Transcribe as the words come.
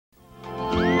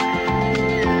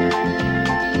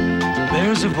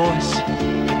There's a voice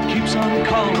that keeps on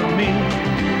calling me.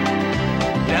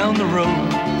 Down the road,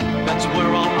 that's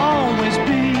where I'll always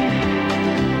be.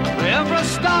 Every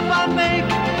stop I make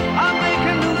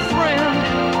a new friend.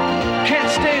 Can't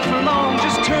stay for long,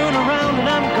 just turn around and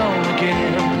I'm gone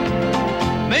again.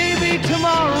 Maybe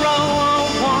tomorrow I'll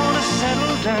wanna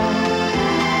settle down.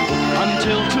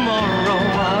 Until tomorrow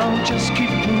I'll just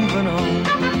keep moving on.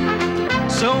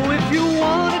 So if you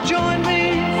wanna join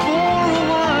me for a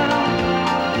while,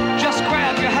 just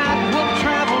grab your hat, we'll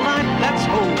travel like that's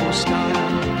Hobo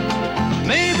style.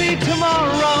 Maybe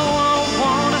tomorrow I'll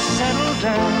wanna settle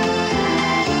down.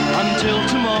 Until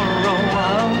tomorrow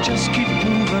I'll just keep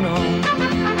moving on.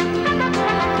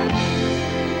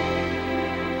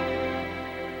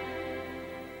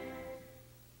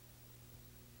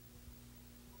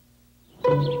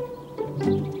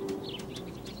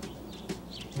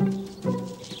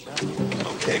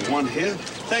 Okay, one here.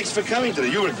 Thanks for coming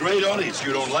today. You're a great audience.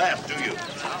 You don't laugh, do you?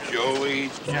 Joey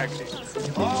Jackson.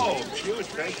 Oh, cute.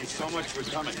 Thank you so much for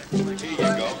coming. Here you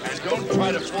go. And don't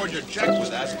try to forge a check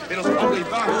with us. It'll probably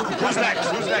bounce. Who's next?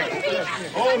 Who's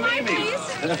next? Oh, Mimi.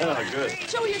 Good.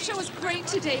 Joey, your show was great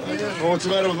today. Oh, what's the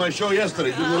matter with my show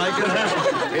yesterday? Didn't like it?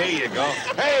 Here you go.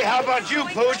 Hey, how about you,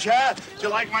 Pooch, huh? Did you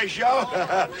like my show?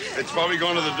 It's probably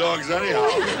going to the dogs anyhow.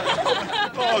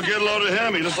 Oh, get a load of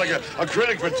him. He looks like a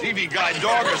critic for TV Guide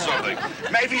Dog or something.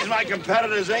 Maybe he's my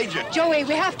competitor's agent. Joey,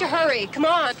 we have to hurry. Come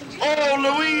on. Oh,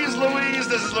 Louise.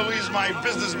 This is Louise, my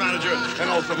business manager and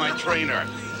also my trainer.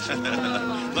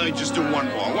 Let me just do one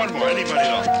more. Anybody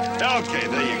else? Okay,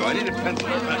 there you go. I need a pencil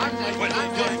and a pen. Wait,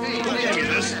 who gave me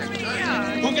this?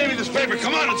 Who gave me this paper?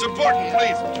 Come on, it's important,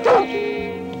 please.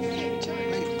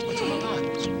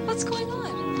 What's going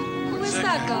on? Who is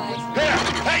that guy? Here!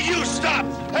 Hey, you, stop!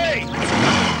 Hey!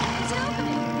 What's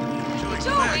happening?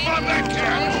 Joey! Come back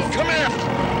here! Come here!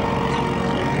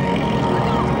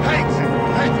 Hey!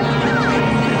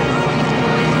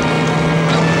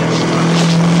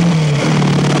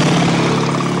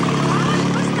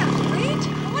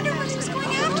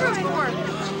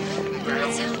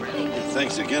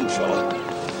 Thanks again, fella.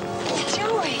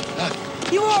 Joey,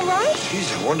 you all right?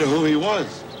 Jeez, I wonder who he was.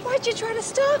 Why'd you try to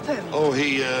stop him? Oh,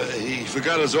 he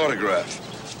forgot his autograph.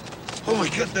 Oh, my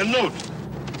God, that note.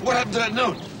 What happened to that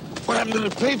note? What happened to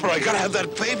the paper? I gotta have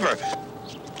that paper.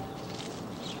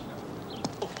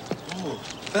 Oh,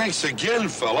 thanks again,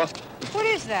 fella. What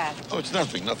is that? Oh, it's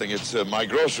nothing. It's my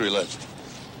grocery list.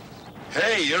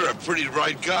 Hey, you're a pretty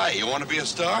bright guy. You want to be a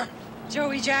star?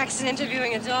 Joey Jackson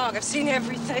interviewing a dog. I've seen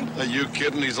everything. Are you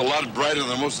kidding? He's a lot brighter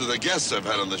than most of the guests I've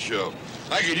had on the show.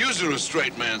 I could use a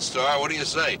straight man star. What do you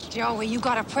say? Joey, you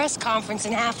got a press conference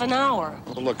in half an hour.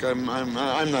 Oh, look, I'm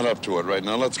not up to it right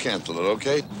now. Let's cancel it,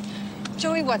 okay?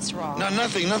 Joey, what's wrong? No,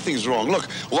 nothing's wrong.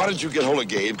 Look, why don't you get hold of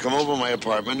Gabe, come over to my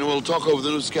apartment, and we'll talk over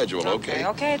the new schedule, okay?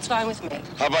 Okay, it's fine with me.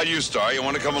 How about you, Star? You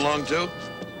want to come along, too?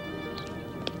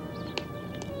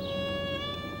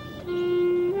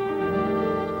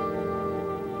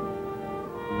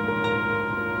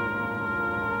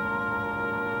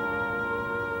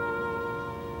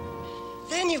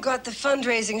 Then you've got the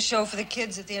fundraising show for the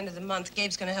kids at the end of the month.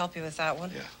 Gabe's going to help you with that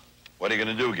one. Yeah. What are you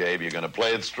going to do, Gabe? You going to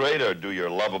play it straight or do your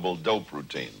lovable dope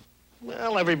routine?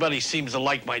 Well, everybody seems to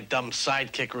like my dumb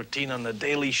sidekick routine on the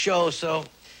Daily Show, so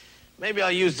maybe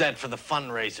I'll use that for the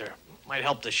fundraiser. Might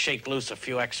help to shake loose a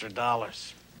few extra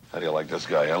dollars. How do you like this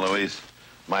guy, huh, Louise?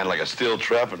 Mind like a steel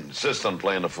trap and insists on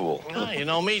playing the fool. Well, you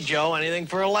know me, Joe. Anything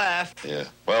for a laugh. Yeah.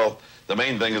 Well, the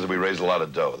main thing is that we raise a lot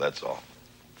of dough, that's all.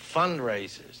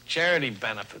 Fundraisers, charity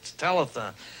benefits,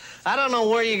 telethon. I don't know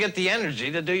where you get the energy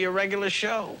to do your regular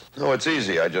show. No, it's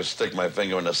easy. I just stick my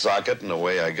finger in the socket and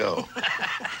away I go.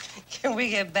 Can we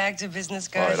get back to business,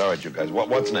 guys? All right, you guys.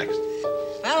 What's next?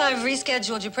 Well, I've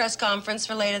rescheduled your press conference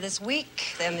for later this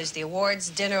week. Then there's the awards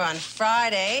dinner on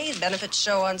Friday, benefit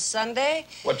show on Sunday.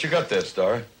 What you got there,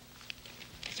 Star?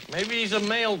 Maybe he's a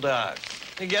mail dog.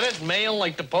 You get it? Mail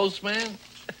like the postman?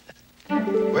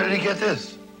 Where did he get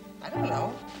this? I don't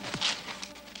know.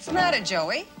 What's the matter,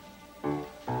 Joey?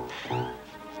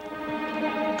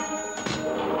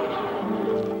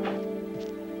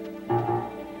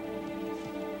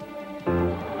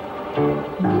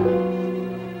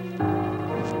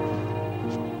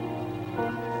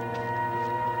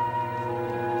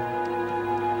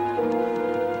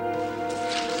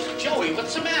 Joey,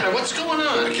 what's the matter? What's going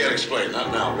on? I can't explain.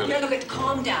 Not now, really. No, look,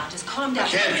 calm down. Just calm down. I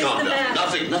can't calm down.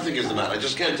 Nothing is the matter. I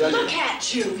just can't tell you. Look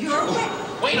at you. You're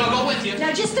awake. Wait, I'll go with you.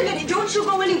 Now, just a minute. Don't you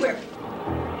go anywhere.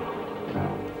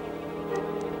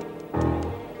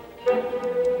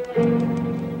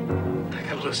 I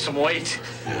gotta lose some weight.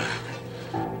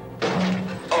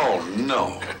 Oh,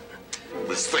 no.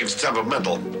 This thing's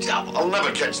temperamental. I'll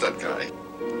never catch that guy.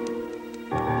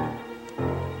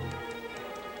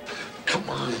 Come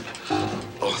on.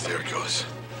 Oh, there it goes.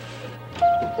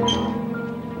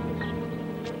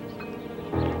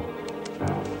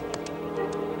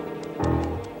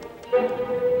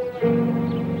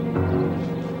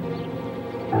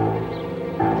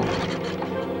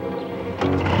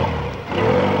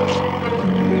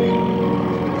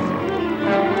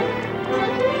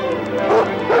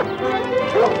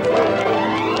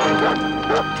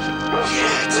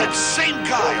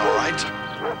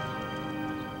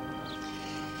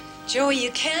 Joey,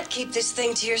 you can't keep this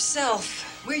thing to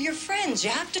yourself. We're your friends. You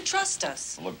have to trust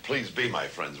us. Look, please be my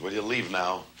friends. Will you leave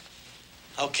now?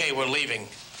 Okay, we're leaving.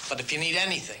 But if you need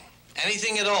anything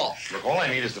at all. Look, all I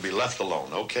need is to be left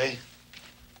alone, okay?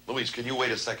 Louise, can you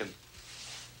wait a second?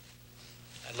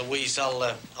 Louise,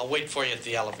 I'll wait for you at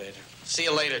the elevator. See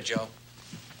you later, Joe.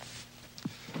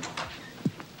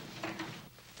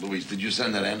 Louise, did you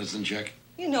send that Anderson check?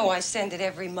 You know I send it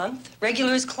every month.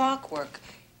 Regular as clockwork.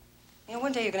 You know,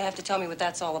 one day you're going to have to tell me what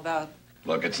that's all about.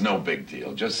 Look, it's no big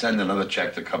deal. Just send another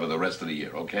check to cover the rest of the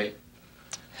year, okay?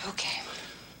 Okay.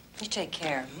 You take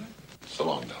care, hmm? So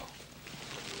long, Doll.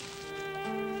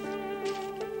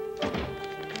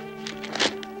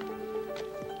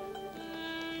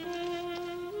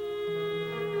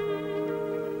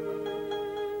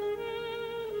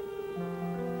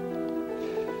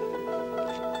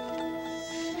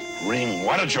 Ring.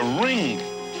 Why don't you ring?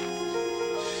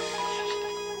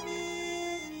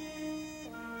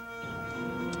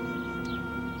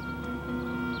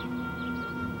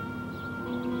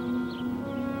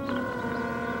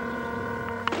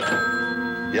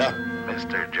 Yeah.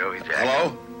 Mr. Joey Jackson.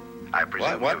 Hello? I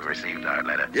presume What? you've received our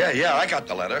letter. Yeah, I got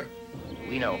the letter.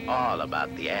 We know all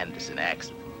about the Anderson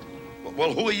accident.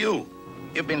 Well, who are you?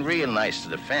 You've been real nice to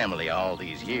the family all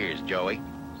these years, Joey.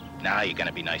 Now you're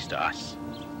gonna be nice to us.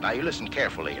 Now you listen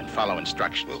carefully and follow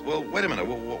instructions. Well, wait a minute.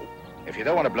 If you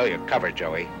don't want to blow your cover,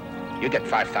 Joey, you get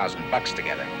 $5,000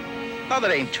 together. Now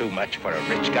that ain't too much for a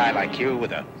rich guy like you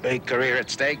with a big career at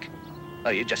stake.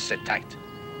 Well, you just sit tight.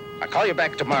 I'll call you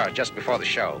back tomorrow just before the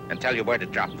show and tell you where to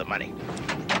drop the money.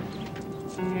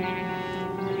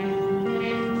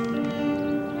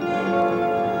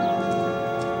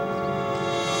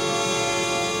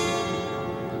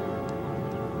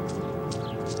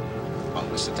 Oh,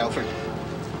 Mr. Telford?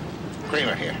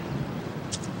 Kramer here.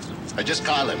 I just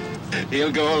called him.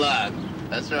 He'll go along.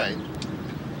 That's right.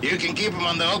 You can keep him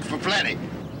on the hook for plenty.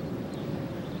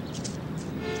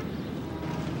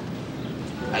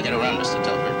 I gotta run, Mr.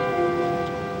 Telford.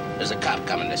 There's a cop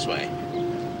coming this way.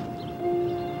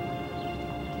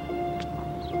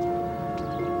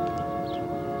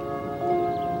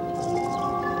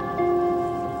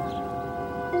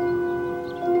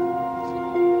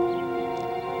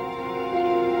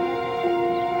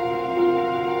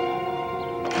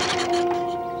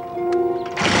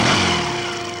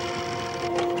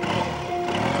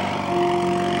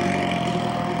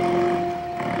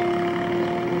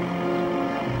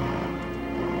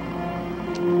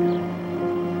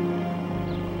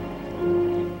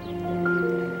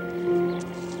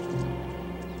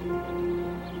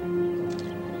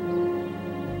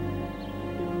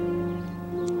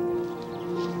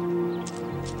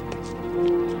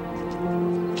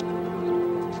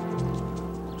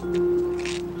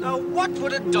 What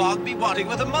would a dog be wanting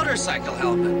with a motorcycle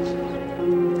helmet?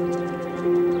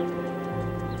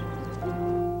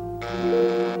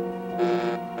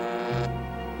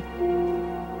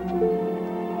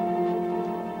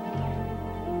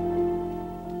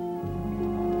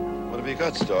 What have you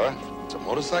got, Star? It's a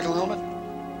motorcycle helmet?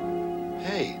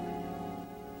 Hey,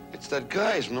 it's that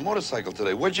guy's from the motorcycle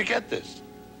today. Where'd you get this?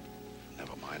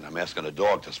 Never mind. I'm asking a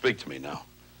dog to speak to me now.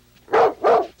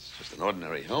 It's just an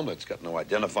ordinary helmet. It's got no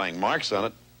identifying marks on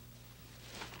it.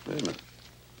 Wait a minute.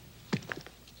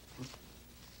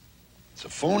 It's a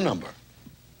phone number.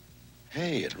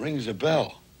 Hey, it rings a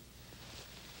bell.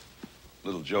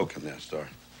 Little joke in there, Star.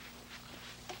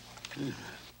 Yeah.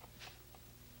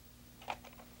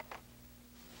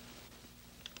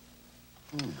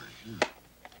 Oh, my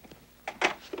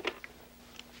God.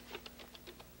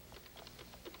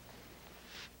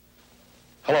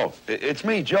 Hello, it's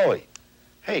me, Joey.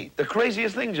 Hey, the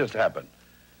craziest thing just happened.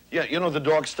 Yeah, you know the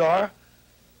dog Star?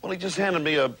 Well, he just handed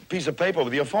me a piece of paper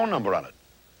with your phone number on it.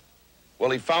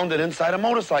 Well, he found it inside a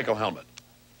motorcycle helmet.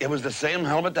 It was the same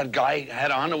helmet that guy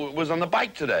had on who was on the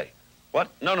bike today. What?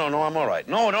 No, I'm all right.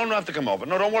 No, don't have to come over.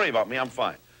 No, don't worry about me. I'm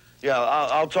fine. Yeah,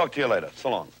 I'll talk to you later. So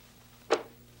long.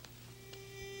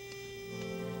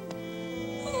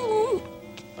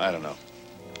 I don't know.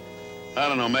 I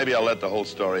don't know, maybe I'll let the whole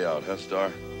story out, huh,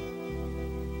 Star?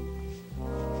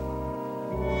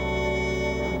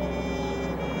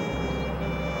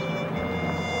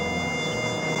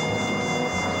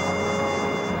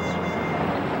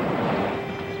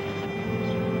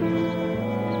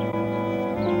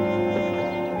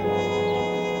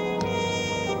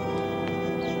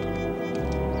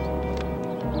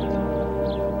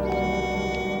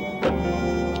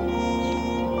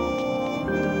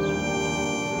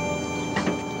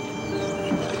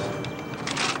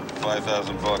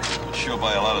 $5,000. Sure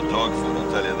buy a lot of dog food,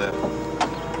 I'll tell you that.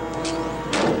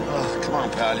 Oh, come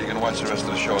on, pal. You can watch the rest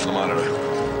of the show on the monitor.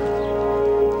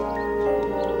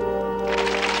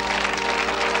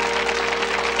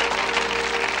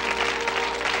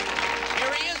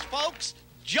 Here he is, folks.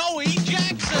 Joey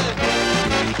Jackson.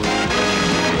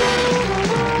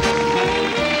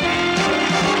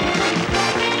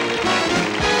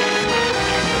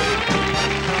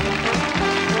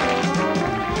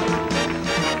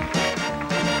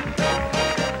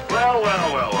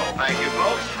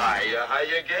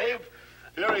 Hiya, Gabe.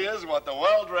 Here he is, what the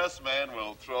well-dressed man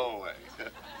will throw away.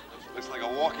 Looks like a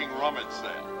walking rummage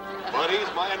sale. But he's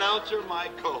my announcer, my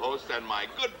co-host, and my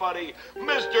good buddy,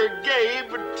 Mr.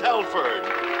 Gabe Telford.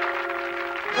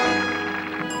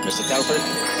 Mr. Telford?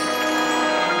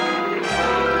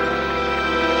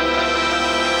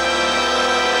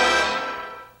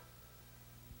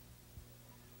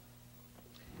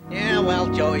 Yeah, well,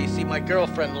 Joey, see, my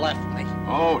girlfriend left me.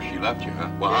 Oh, she left you, huh?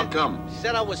 Well, how come? She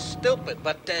said I was stupid,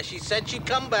 but she said she'd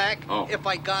come back if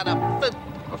I got a foot.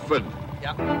 A foot?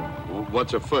 Yeah.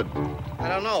 What's a foot? I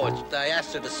don't know. I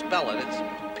asked her to spell it.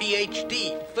 It's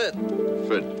Ph.D. Foot.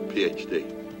 Foot, Ph.D.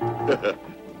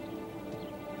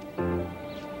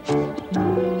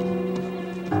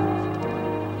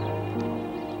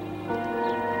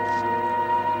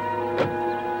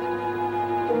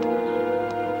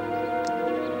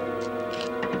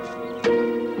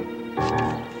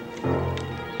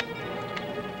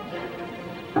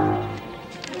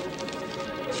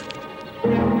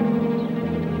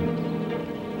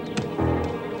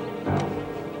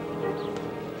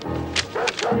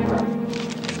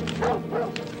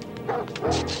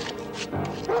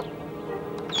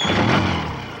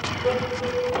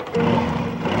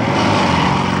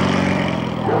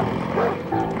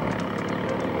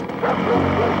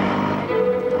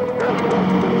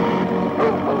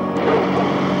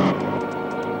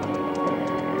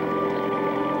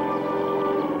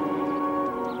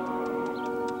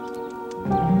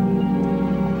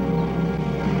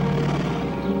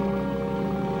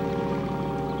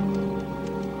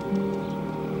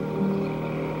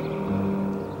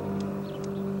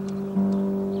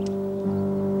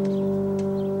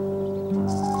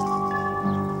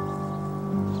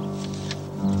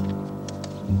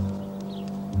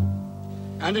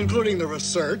 And including the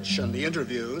research and the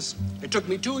interviews, it took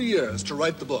me 2 years to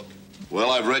write the book.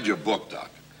 Well, I've read your book, Doc,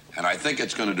 and I think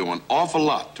it's going to do an awful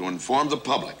lot to inform the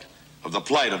public of the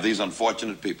plight of these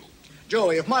unfortunate people.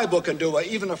 Joey, if my book can do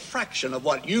even a fraction of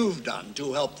what you've done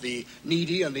to help the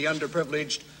needy and the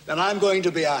underprivileged, then I'm going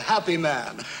to be a happy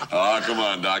man. Oh, come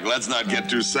on, Doc. Let's not get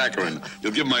too saccharine.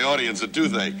 You'll give my audience a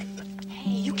toothache.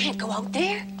 Hey, you can't go out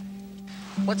there.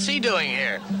 What's he doing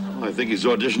here? I think he's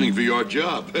auditioning for your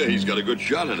job. Hey, he's got a good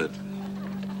shot at it.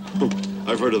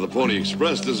 I've heard of the Pony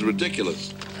Express. This is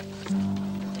ridiculous.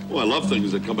 Oh, I love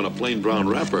things that come in a plain brown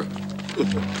wrapper.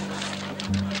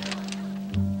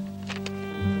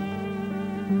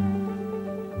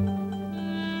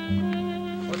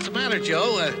 What's the matter,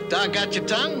 Joe? Dog got your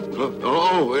tongue?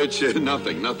 It's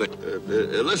nothing.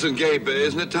 Listen, Gabe,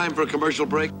 isn't it time for a commercial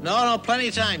break? No, plenty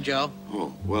of time, Joe.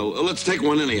 Oh, well, let's take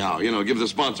one anyhow. You know, give the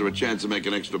sponsor a chance to make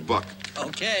an extra buck.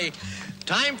 Okay.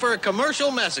 Time for a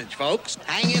commercial message, folks.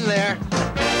 Hang in there.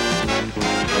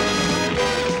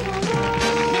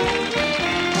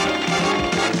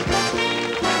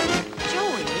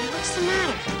 Joey, what's the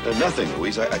matter? Nothing,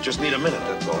 Louise. I just need a minute,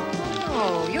 that's all.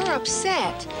 Oh, you're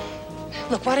upset.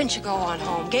 Look, why don't you go on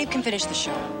home? Gabe can finish the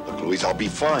show. Look, Louise, I'll be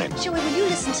fine. Joey, will you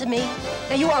listen to me?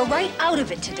 Now, you are right out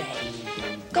of it today.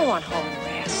 Go on home and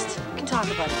rest. We can talk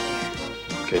about it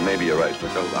there. Okay, maybe you're right.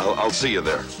 Look, I'll see you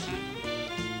there.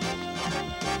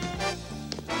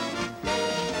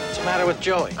 What's the matter with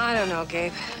Joey? I don't know,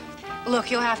 Gabe. Look,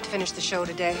 you'll have to finish the show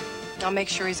today. I'll make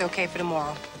sure he's okay for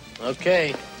tomorrow.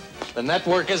 Okay. The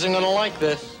network isn't going to like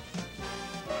this.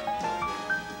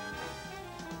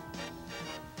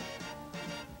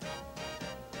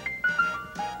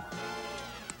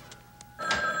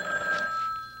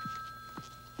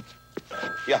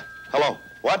 Yeah, hello.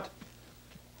 What?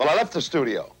 Well, I left the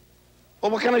studio.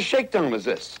 Well, what kind of shakedown is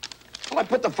this? Well, I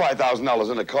put the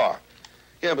 $5,000 in the car.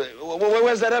 Yeah, but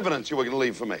where's that evidence you were going to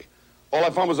leave for me? All I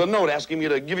found was a note asking me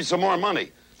to give you some more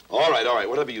money. All right,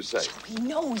 whatever you say. Joey,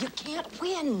 no, you can't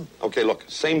win. Okay, look,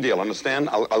 same deal, understand?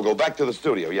 I'll go back to the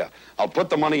studio, yeah. I'll put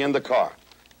the money in the car.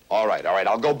 All right,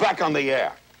 I'll go back on the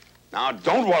air. Now,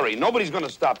 don't worry, nobody's going to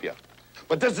stop you.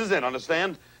 But this is it,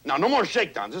 understand? Now, no more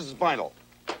shakedowns, this is final.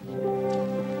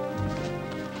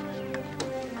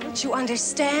 Don't you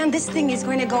understand? This thing is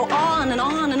going to go on and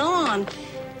on and on.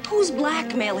 Who's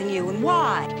blackmailing you and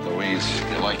why? Louise,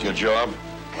 you like your job?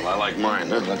 Well, I like mine,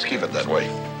 huh? Let's keep it that way.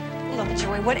 Look,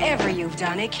 Joey, whatever you've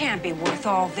done, it can't be worth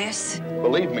all this.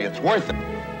 Believe me, it's worth it.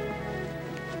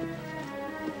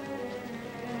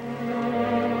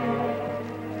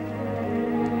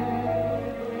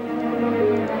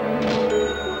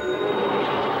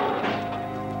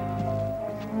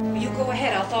 You go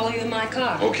ahead. I'll follow you in my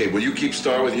car. Okay, will you keep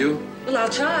Star with you? Well, I'll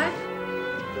try.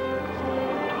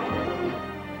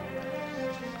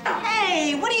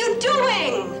 Hey, what are you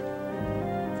doing?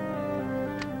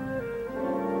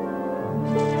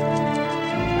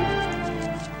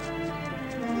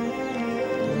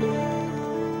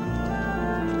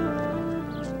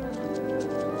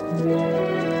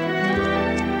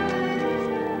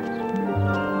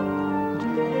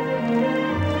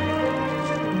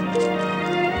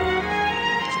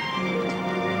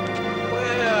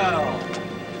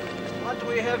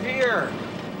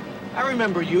 I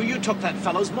remember you. You took that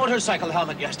fellow's motorcycle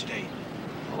helmet yesterday.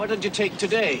 What did you take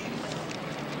today?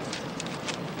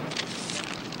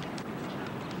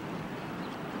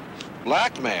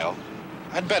 Blackmail?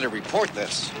 I'd better report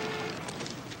this.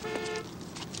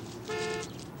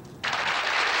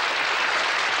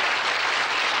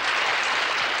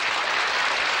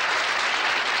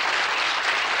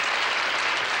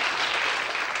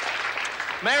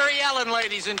 Mary Ellen,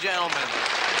 ladies and gentlemen.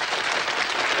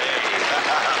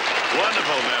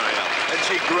 Wonderful, Mary Ellen. Isn't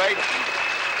she great?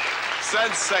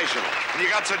 Sensational. And you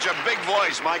got such a big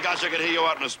voice. My gosh, I could hear you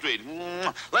out in the street.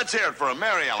 Let's hear it for her.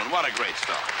 Mary Ellen, what a great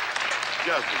star.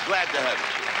 Just glad to have you.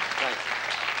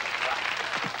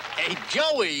 Hey,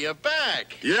 Joey, you're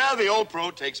back. Yeah, the old pro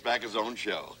takes back his own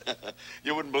show.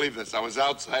 You wouldn't believe this. I was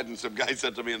outside and some guy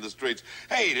said to me in the streets,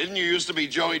 "Hey, didn't you used to be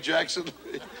Joey Jackson?"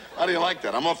 How do you like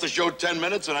that? I'm off the show 10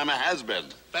 minutes and I'm a has-been.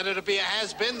 Better to be a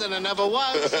has-been than a never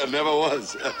was. Never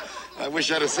was. I wish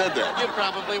I'd have said that. You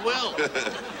probably will.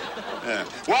 Yeah.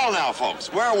 Well, now, folks,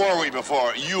 where were we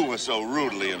before you were so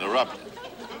rudely interrupted?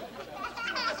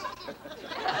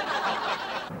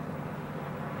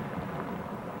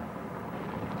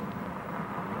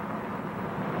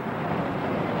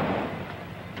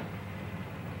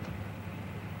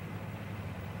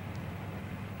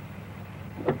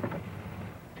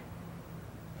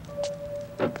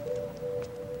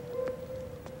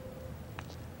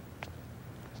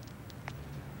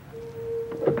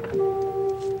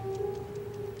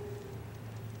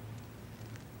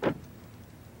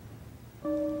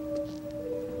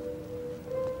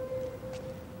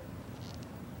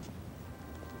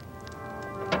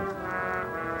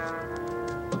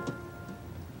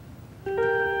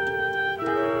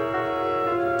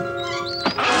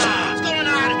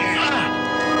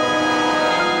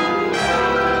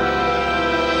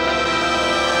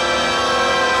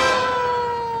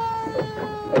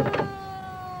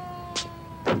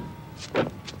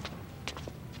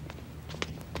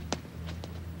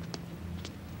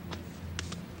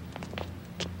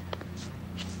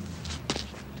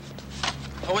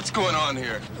 What's going on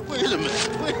here? Wait a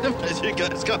minute. You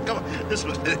guys, come on. Is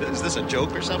this a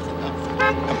joke or something?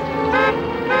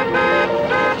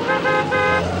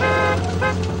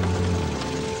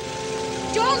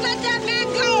 Don't let that man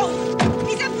go!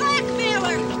 He's a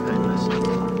blackmailer!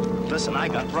 Hey, listen, I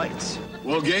got rights.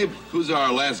 Well, Gabe, who's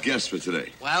our last guest for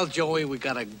today? Well, Joey, we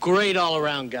got a great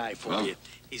all-around guy for you.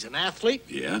 He's an athlete,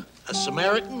 Yeah? a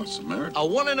Samaritan, A Samaritan? a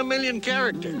one-in-a-million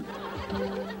character.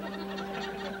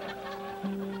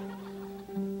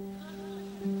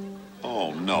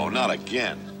 Oh, no, not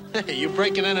again. Hey, you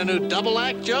breaking in a new double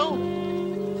act, Joe?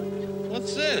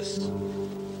 What's this?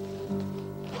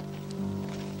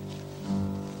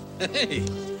 Hey,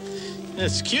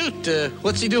 that's cute.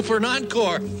 What's he do for an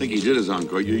encore? I think he did his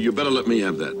encore. You better let me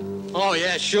have that. Oh,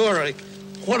 yeah, sure.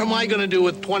 What am I going to do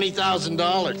with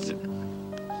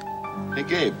 $20,000? Hey,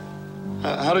 Gabe,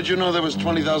 how did you know there was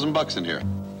 20,000 bucks in here?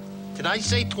 Did I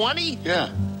say 20? Yeah.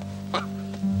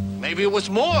 Maybe it was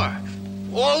more.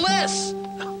 Or less.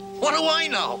 What do I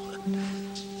know?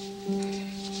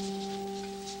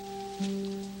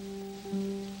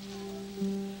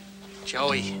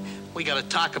 Joey, we gotta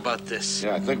talk about this.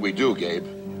 Yeah, I think we do, Gabe.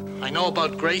 I know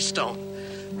about Greystone.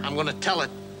 I'm gonna tell it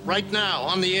right now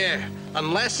on the air.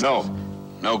 Unless... No,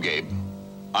 Gabe.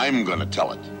 I'm gonna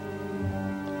tell it.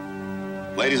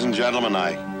 Ladies and gentlemen,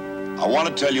 I want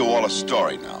to tell you all a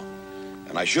story now.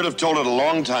 And I should have told it a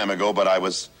long time ago, but I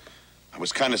was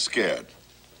kind of scared.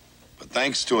 But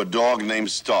thanks to a dog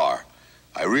named Star,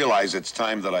 I realize it's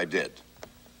time that I did.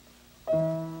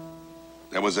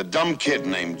 There was a dumb kid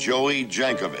named Joey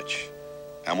Jankovic.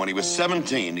 And when he was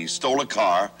 17, he stole a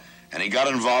car and he got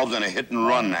involved in a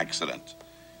hit-and-run accident.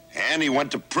 And he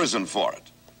went to prison for it.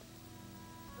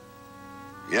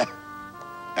 Yeah,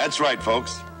 that's right,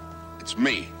 folks. It's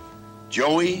me,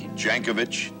 Joey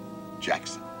Jankovic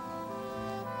Jackson.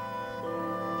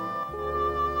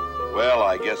 Well,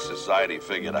 I guess society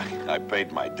figured I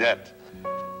paid my debt.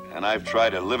 And I've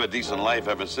tried to live a decent life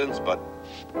ever since, but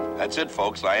that's it,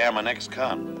 folks. I am an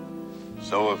ex-con.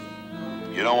 So if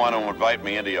you don't want to invite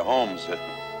me into your homes,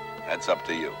 that's up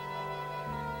to you.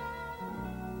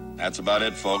 That's about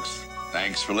it, folks.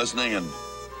 Thanks for listening, and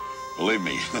believe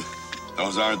me,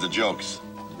 those aren't the jokes.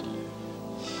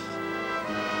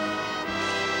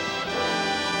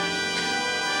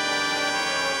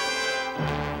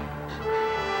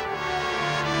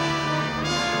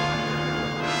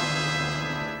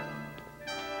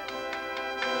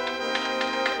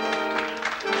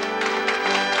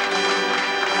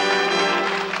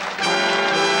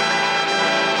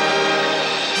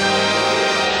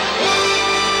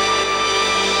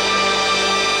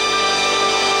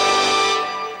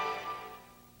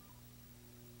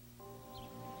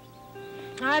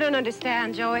 I don't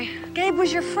understand, Joey. Gabe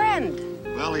was your friend.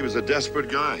 Well, he was a desperate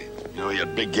guy. You know, he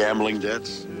had big gambling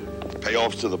debts,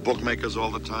 payoffs to the bookmakers all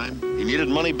the time. He needed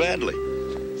money badly.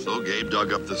 So Gabe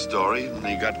dug up the story, and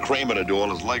he got Kramer to do all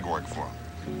his legwork for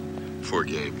him. Poor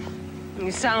Gabe.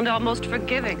 You sound almost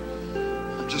forgiving.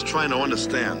 I'm just trying to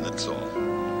understand, that's all.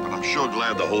 But I'm sure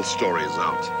glad the whole story is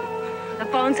out. The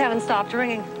phones haven't stopped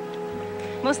ringing.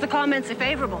 Most of the comments are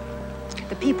favorable.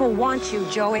 The people want you,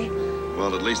 Joey.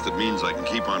 Well, at least it means I can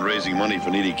keep on raising money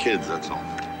for needy kids, that's all.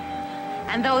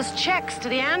 And those checks to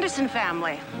the Anderson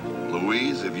family.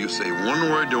 Louise, if you say one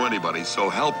word to anybody, so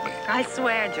help me. I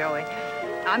swear, Joey.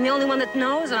 I'm the only one that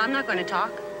knows, and I'm not going to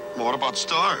talk. Well, what about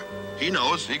Star? He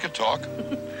knows. He could talk.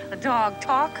 A dog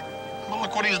talk? Well,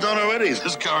 look what he's done already.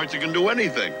 This character can do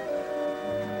anything.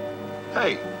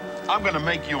 Hey, I'm going to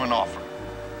make you an offer.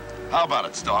 How about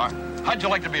it, Star? How'd you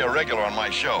like to be a regular on my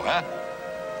show, huh?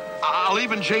 I'll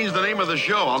even change the name of the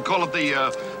show. I'll call it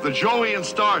the Joey and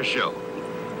Star Show.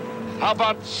 How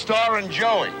about Star and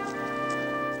Joey?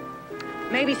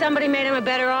 Maybe somebody made him a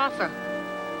better offer.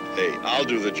 Hey, I'll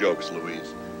do the jokes,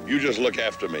 Louise. You just look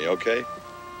after me, okay?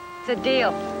 It's a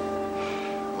deal.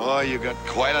 Oh, you got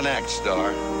quite an act,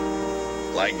 Star.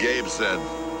 Like Gabe said,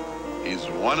 he's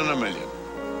one in a million.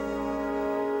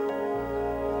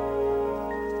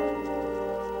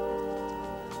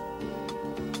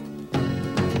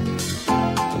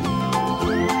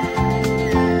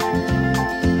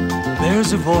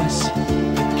 There's a voice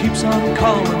that keeps on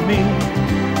calling me.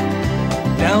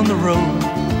 Down the road,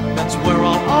 that's where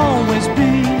I'll always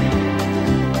be.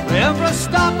 Every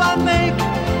stop I make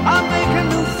a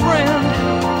new friend.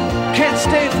 Can't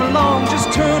stay for long,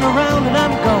 just turn around and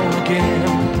I'm gone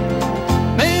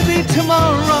again. Maybe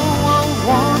tomorrow I'll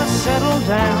wanna settle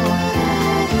down.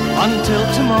 Until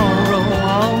tomorrow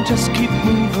I'll just keep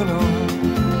moving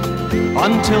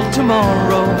on. Until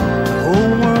tomorrow, the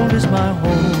whole world is my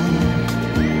home.